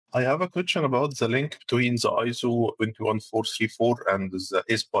I have a question about the link between the ISO 21434 and the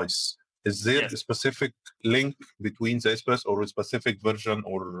Aspice. Is there Yes. a specific link between the Aspice or a specific version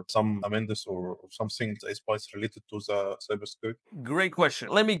or some amendments or something the Aspice related to the cybersecurity? Great question.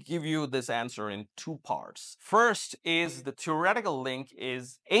 Let me give you this answer in two parts. First is the theoretical link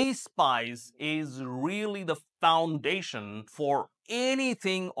is Aspice is really the foundation for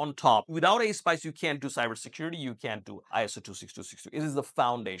anything on top. Without Aspice, you can't do cybersecurity, you can't do ISO 26262. It is the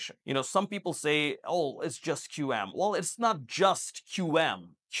foundation. Some people say, oh, it's just QM. Well, it's not just QM.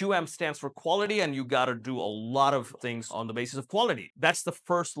 QM stands for quality, and you got to do a lot of things on the basis of quality. That's the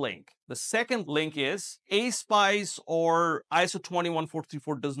first link. The second link is Aspice or ISO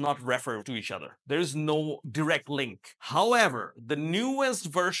 21434 does not refer to each other. There's no direct link. However, the newest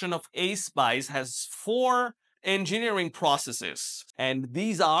version of Aspice has 4 engineering processes, and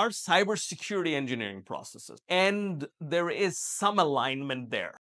these are cybersecurity engineering processes, and there is some alignment there.